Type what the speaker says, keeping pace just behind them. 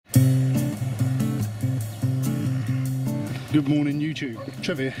Good morning YouTube,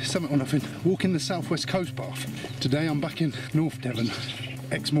 Trev here, Summit or Nothing, walking the southwest coast path. Today I'm back in North Devon,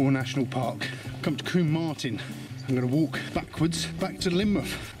 Exmoor National Park. Come to Combe Martin. I'm going to walk backwards back to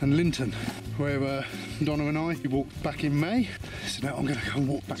Lynmouth and Lynton, where Donna and I walked back in May. So now I'm going to go and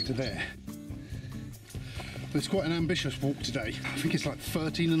walk back to there. It's quite an ambitious walk today. I think it's like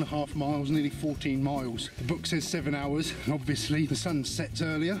 13.5 miles, nearly 14 miles. The book says 7 hours, and obviously the sun sets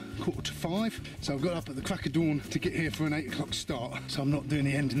earlier, 4:45. So I've got up at the crack of dawn to get here for an 8 o'clock start, so I'm not doing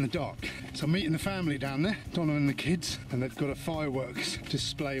the end in the dark. So I'm meeting the family down there, Donna and the kids, and they've got a fireworks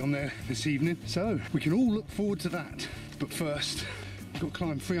display on there this evening. So we can all look forward to that. But first, I've got to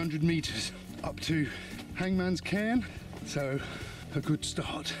climb 300 metres up to Hangman's Cairn. So a good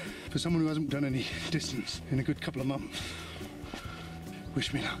start for someone who hasn't done any distance in a good couple of months.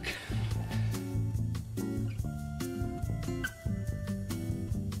 Wish me luck.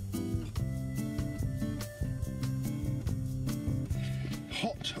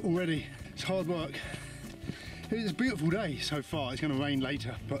 Hot already, it's hard work. It's a beautiful day so far. It's going to rain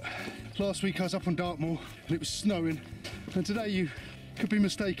later, but last week I was up on Dartmoor and it was snowing, and today you could be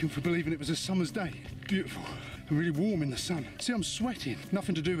mistaken for believing it was a summer's day. Beautiful and really warm in the sun. See, I'm sweating.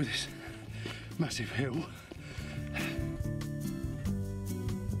 Nothing to do with this massive hill.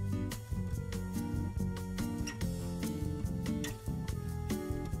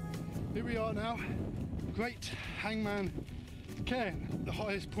 Here we are now, Great Hangman Cairn, the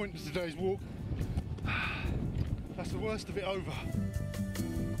highest point of today's walk. That's the worst of it over.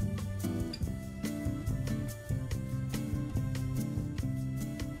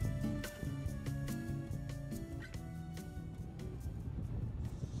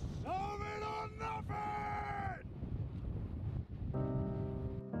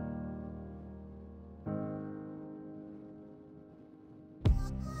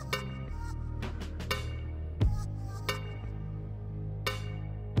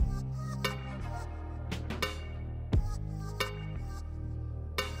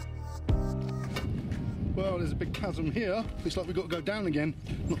 Well, there's a big chasm here. Looks like we've got to go down again.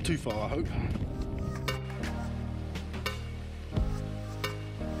 Not too far, I hope.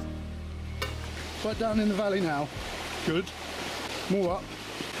 Right down in the valley now. Good. More up.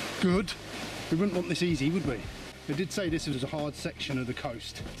 Good. We wouldn't want this easy, would we? They did say this was a hard section of the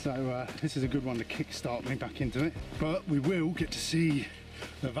coast, so this is a good one to kickstart me back into it. But we will get to see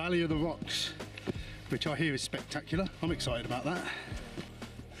the Valley of the Rocks, which I hear is spectacular. I'm excited about that.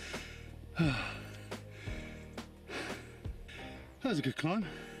 That was a good climb.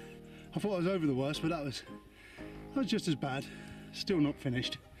 I thought I was over the worst, but that was just as bad. Still not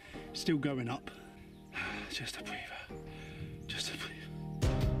finished. Still going up. Just a breather. Just a breather.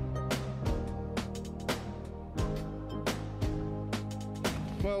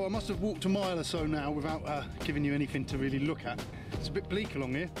 Well, I must have walked a mile or so now without giving you anything to really look at. It's a bit bleak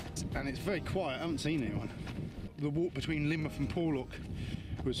along here, and it's very quiet. I haven't seen anyone. The walk between Lynmouth and Porlock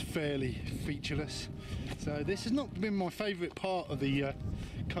was fairly featureless. So this has not been my favourite part of the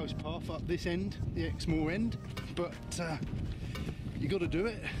coast path up this end, the Exmoor end, but you got to do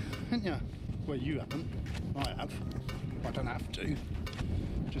it, haven't you? Well, you haven't. I have. I don't have to.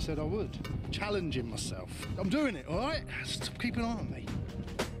 Just said I would. Challenging myself. I'm doing it, all right? Stop keeping an eye on me.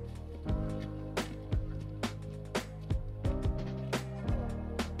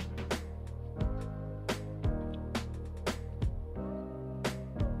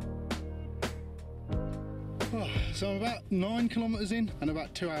 So I'm about 9 kilometres in, and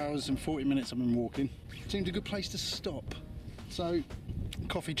about 2 hours and 40 minutes I've been walking. Seemed a good place to stop. So,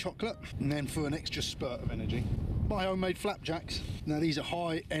 coffee, chocolate, and then for an extra spurt of energy, my homemade flapjacks. Now these are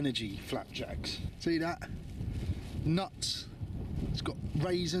high energy flapjacks. See that? Nuts. It's got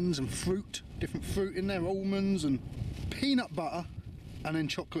raisins and fruit, different fruit in there, almonds and peanut butter, and then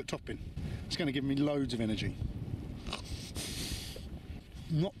chocolate topping. It's going to give me loads of energy.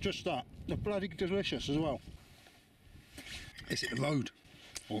 Not just that, they're bloody delicious as well. Is it the road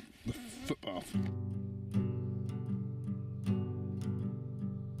or the footpath?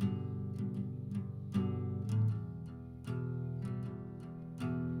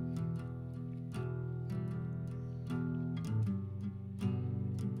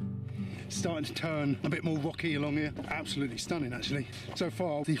 Starting to turn a bit more rocky along here. Absolutely stunning, actually. So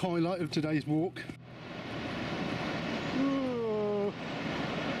far, the highlight of today's walk. Whoa,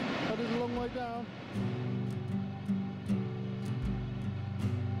 that is a long way down.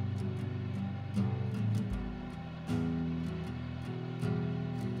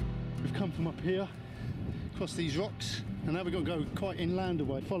 Come from up here, across these rocks, and now we've got to go quite inland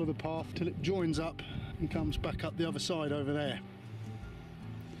away, follow the path till it joins up and comes back up the other side over there.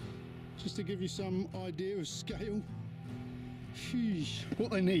 Just to give you some idea of scale, Sheesh.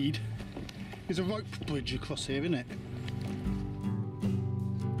 What they need is a rope bridge across here, isn't it?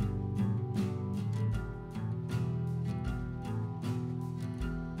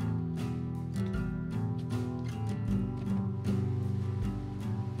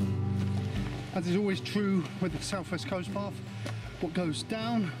 As is always true with the Southwest Coast Path, what goes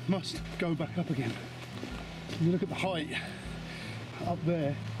down must go back up again. If you look at the height up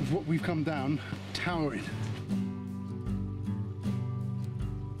there of what we've come down, towering.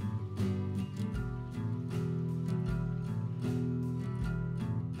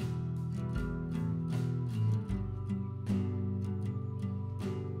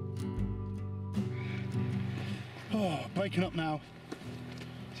 Oh, breaking up now.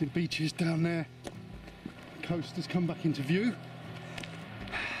 See the beaches down there. The coast has come back into view.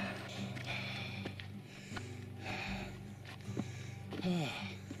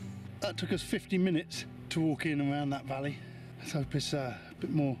 That took us 50 minutes to walk in and around that valley. Let's hope it's a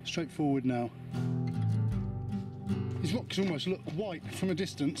bit more straightforward now. These rocks almost look white from a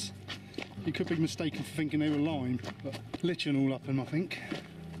distance. You could be mistaken for thinking they were lime, but lichen all up them, I think.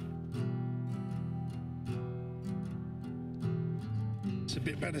 It's a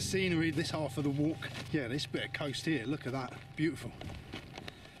bit better scenery this half of the walk. Yeah, this bit of coast here, look at that, beautiful.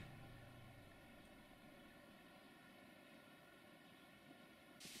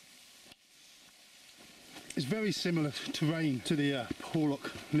 It's very similar terrain to the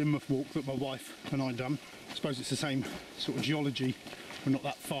Porlock Lynmouth walk that my wife and I done. I suppose it's the same sort of geology, we're not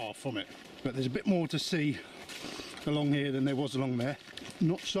that far from it. But there's a bit more to see along here than there was along there.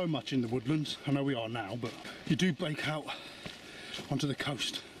 Not so much in the woodlands, I know we are now, but you do break out onto the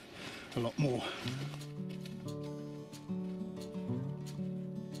coast a lot more.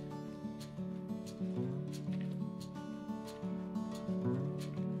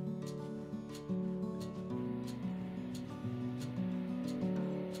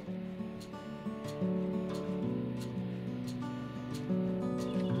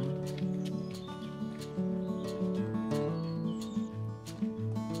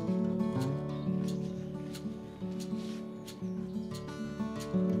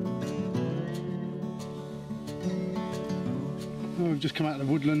 We've just come out of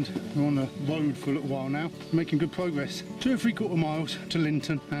the woodland, we're on the road for a little while now, making good progress. 2 3/4 miles to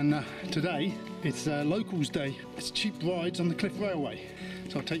Lynton, and today it's Locals Day. It's cheap rides on the Cliff Railway,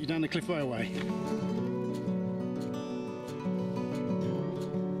 so I'll take you down the Cliff Railway.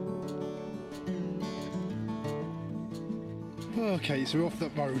 Okay, so we're off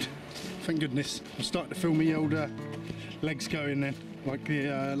that road, thank goodness. I'm starting to feel my old legs going then. Like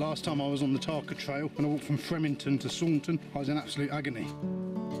the last time I was on the Tarka Trail, when I walked from Fremington to Saunton, I was in absolute agony.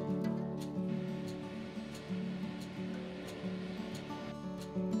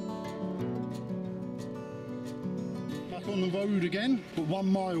 Back on the road again, but 1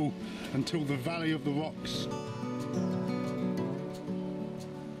 mile until the Valley of the Rocks.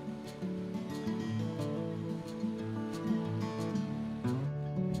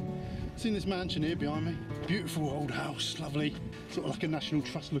 Seen this mansion here behind me, beautiful old house, lovely, sort of like a National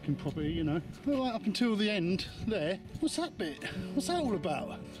Trust looking property, you know. Right up until the end there, what's that bit? What's that all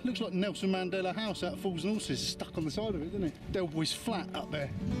about? Looks like Nelson Mandela House out of Fools and Horses, stuck on the side of it, doesn't it? Del Boy's flat up there.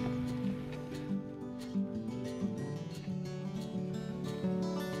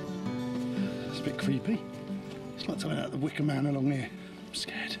 It's a bit creepy. It's like something out of the Wicker Man along here. I'm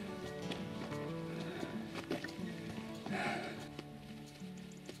scared.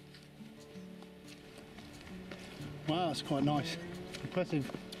 Wow, that's quite nice. Impressive.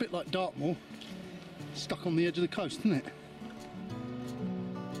 It's a bit like Dartmoor, stuck on the edge of the coast, isn't it?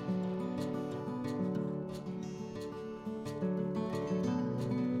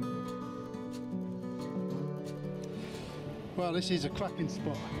 Well, this is a cracking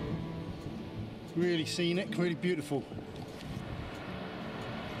spot. Really scenic, really beautiful.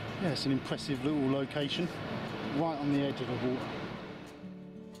 Yeah, it's an impressive little location, right on the edge of the water.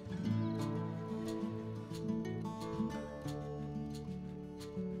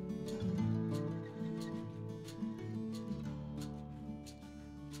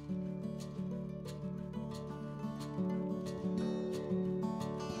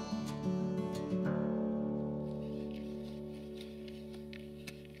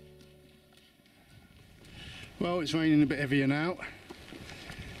 Well, it's raining a bit heavier now.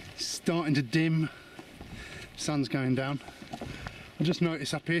 It's starting to dim. Sun's going down. I just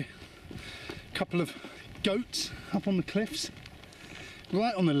noticed up here a couple of goats up on the cliffs,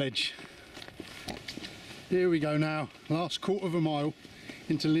 right on the ledge. Here we go now, last 1/4 mile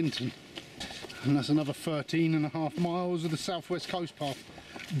into Lynton. And that's another 13.5 miles of the Southwest Coast Path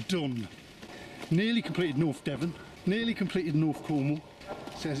done. Nearly completed North Devon. Nearly completed North Cornwall.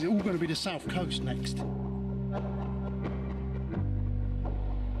 Says it's all going to be the south coast next.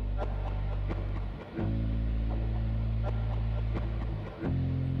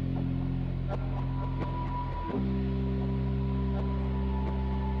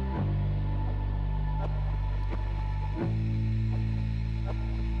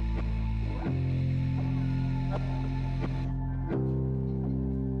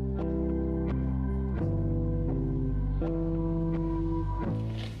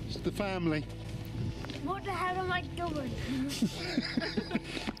 The family. What the hell am I doing?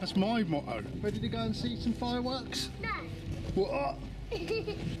 That's my motto. Ready to go and see some fireworks? No. What?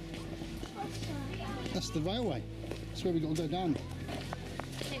 That's the railway. That's where we got to go down.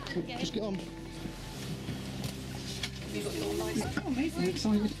 Just get on. Have you got your license? Are you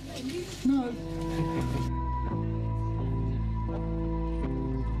excited? No.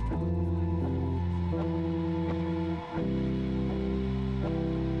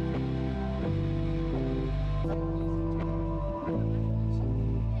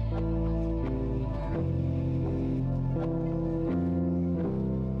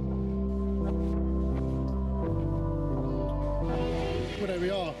 Well, there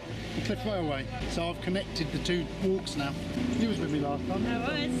we are, the Cliff Railway. So I've connected the two walks now. You was with me last time. I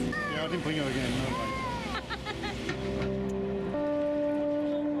was. Yeah, I didn't bring you again, no way.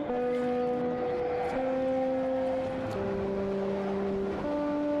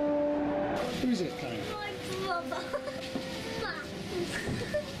 Who is it, Kane? My brother.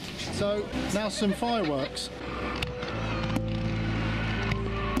 So, now some fireworks.